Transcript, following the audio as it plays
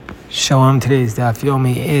Shalom. Today's Daf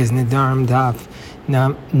Yomi is Nedarim Daf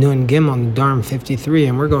Nun Gimel Nedarim 53,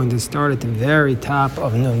 and we're going to start at the very top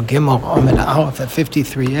of Nun Gimel Amud Aleph at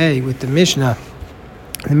 53a with the Mishnah.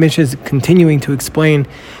 The Mishnah is continuing to explain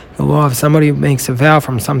the law of somebody who makes a vow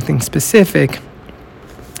from something specific,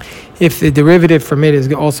 if the derivative from it is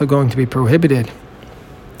also going to be prohibited.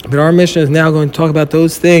 But our Mishnah is now going to talk about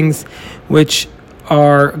those things which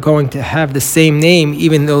are going to have the same name,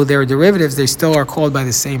 even though they're derivatives, they still are called by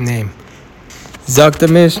the same name. Zak the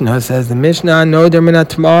Mishnah says the Mishnah, no derminat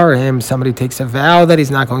tamarim. Somebody takes a vow that he's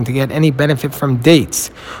not going to get any benefit from dates.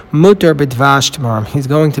 Mutar b'dvash tamarim. He's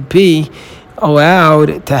going to be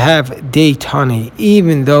allowed to have date honey,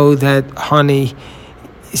 even though that honey,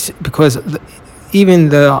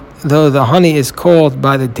 though the honey is called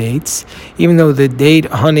by the dates, even though the date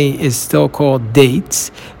honey is still called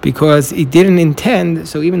dates, because he didn't intend,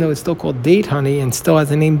 so even though it's still called date honey and still has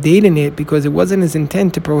the name date in it, because it wasn't his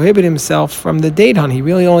intent to prohibit himself from the date honey. He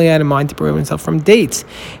really only had in mind to prohibit himself from dates,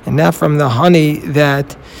 and not from the honey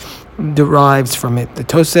that derives from it. The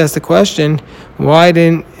Tosafos asked the question, why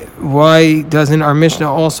doesn't our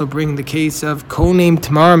Mishnah also bring the case of konim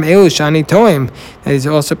tamarim elu shani toim, that he's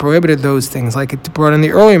also prohibited those things, like it brought in the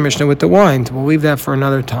earlier Mishnah with the wine? We'll leave that for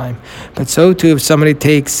another time. But so too, if somebody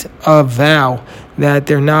takes a vow that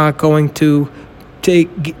they're not going to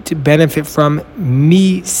benefit from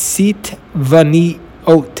misit vani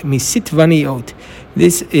ot.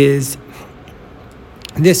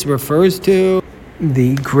 This refers to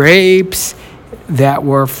the grapes that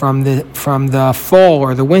were from the fall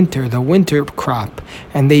or the winter crop,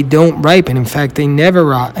 and they don't ripen. In fact, they never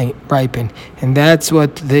ripen, and that's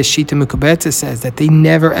what the Shita Mekubetza says, that they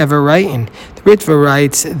never ever ripen. The Ritva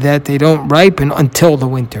writes that they don't ripen until the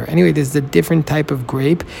winter. Anyway, there's a different type of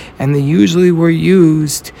grape, and they usually were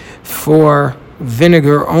used for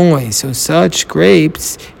vinegar only. So such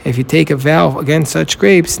grapes, if you take a vow against such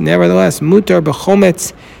grapes, nevertheless, mutar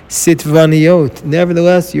b'chometz sitvaniot.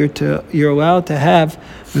 Nevertheless, you're allowed to have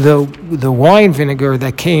the wine vinegar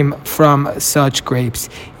that came from such grapes,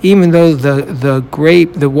 even though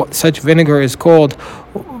such vinegar is called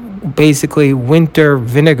basically winter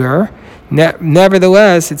vinegar.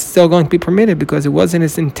 Nevertheless, it's still going to be permitted because it wasn't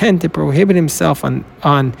his intent to prohibit himself on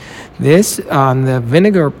the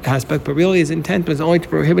vinegar aspect, but really his intent was only to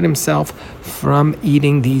prohibit himself from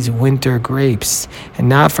eating these winter grapes and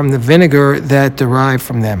not from the vinegar that derived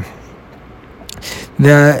from them.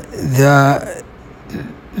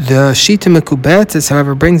 The Shita Mekubetza,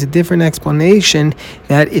 however, brings a different explanation,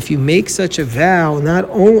 that if you make such a vow, not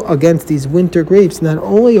only against these winter grapes, not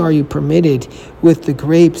only are you permitted with the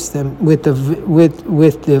grapes, with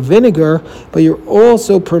the vinegar, but you're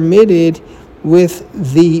also permitted with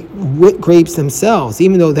the grapes themselves,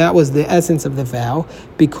 even though that was the essence of the vow,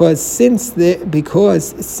 because since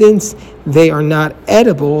they are not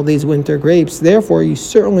edible, these winter grapes, therefore you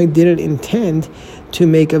certainly didn't intend to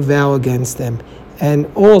make a vow against them. And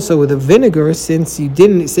also with the vinegar, since you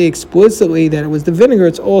didn't say explicitly that it was the vinegar,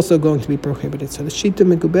 it's also going to be prohibited. So the Shita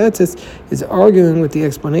Mekubetza is arguing with the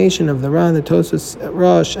explanation of the Ran, the Tosafos,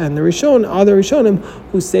 Rosh, and the other Rishonim,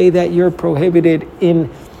 who say that you're prohibited in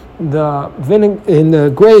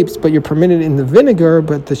the grapes, but you're permitted in the vinegar.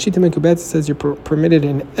 But the Shita Mekubetza says you're permitted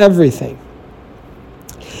in everything.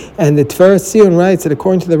 And the Tiferes Sion writes that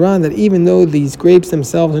according to the Ran, that even though these grapes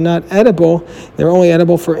themselves are not edible, they're only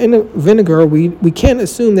edible for vinegar, we can't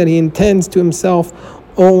assume that he intends to himself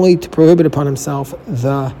only to prohibit upon himself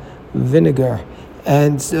the vinegar.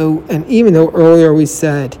 And even though earlier we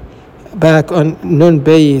said, back on Nun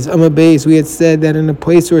Beis, Amud Beis, we had said that in a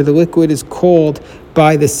place where the liquid is called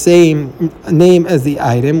by the same name as the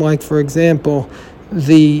item, like for example,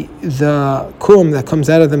 the kum that comes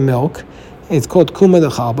out of the milk, it's called kuma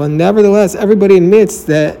d'chalba. Nevertheless, everybody admits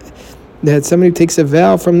that somebody who takes a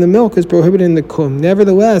vow from the milk is prohibited in the kum.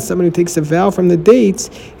 Nevertheless, somebody who takes a vow from the dates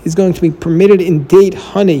is going to be permitted in date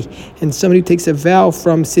honey, and somebody who takes a vow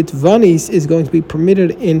from sitvanis is going to be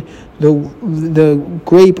permitted in the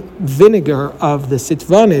grape vinegar of the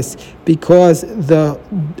sitvanis, because the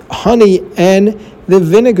honey and the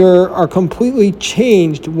vinegar are completely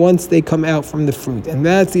changed once they come out from the fruit. And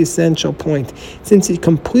that's the essential point. Since it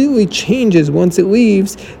completely changes once it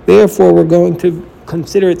leaves, therefore we're going to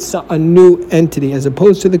consider it a new entity. As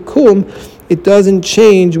opposed to the kum, it doesn't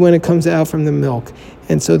change when it comes out from the milk.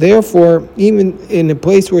 And so therefore, even in a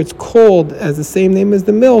place where it's called as the same name as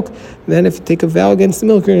the milk, then if you take a vow against the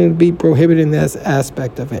milk, you're going to be prohibited in that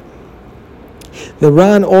aspect of it. The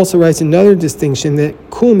Ran also writes another distinction, that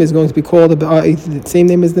kum is going to be called the same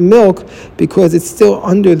name as the milk because it's still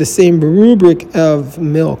under the same rubric of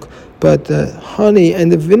milk. but the honey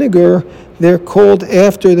and the vinegar, they're called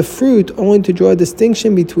after the fruit, only to draw a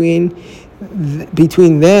distinction between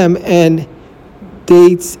them and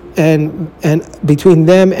dates and between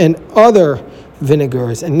them and other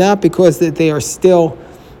vinegars, and not because that they are still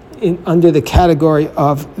under the category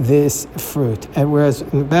of this fruit. And whereas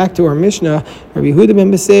back to our Mishnah, Rabbi Yehuda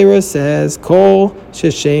ben Beseira says, Kol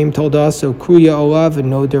sheshem told us, so kruya olav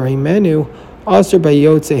and noder himenu, aser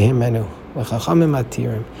bayotze himenu, v'chachamim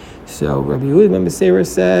atirim. So Rabbi Yehuda ben Beseira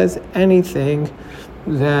says anything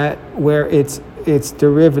that where its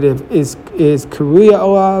derivative is kruya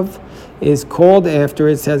olav, is called after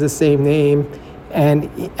it, has the same name,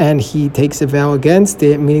 and he takes a vow against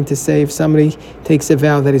it, meaning to say if somebody takes a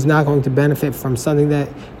vow that he's not going to benefit from something that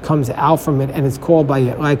comes out from it and it's called by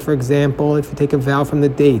it, like for example, if you take a vow from the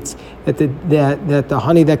dates, that the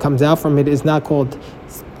honey that comes out from it is not called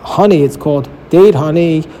honey, it's called date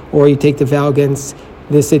honey, or you take the vow against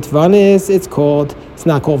the sitvanis, it's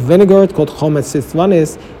not called vinegar, it's called chometz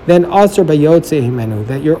sitvanis, then aser bayotze himenu,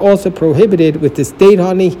 that you're also prohibited with this date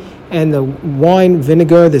honey and the wine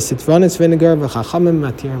vinegar, the sitvanis vinegar, v'chachamim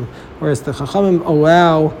matirim, whereas the chachamim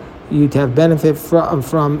allow you to have benefit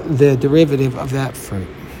from the derivative of that fruit.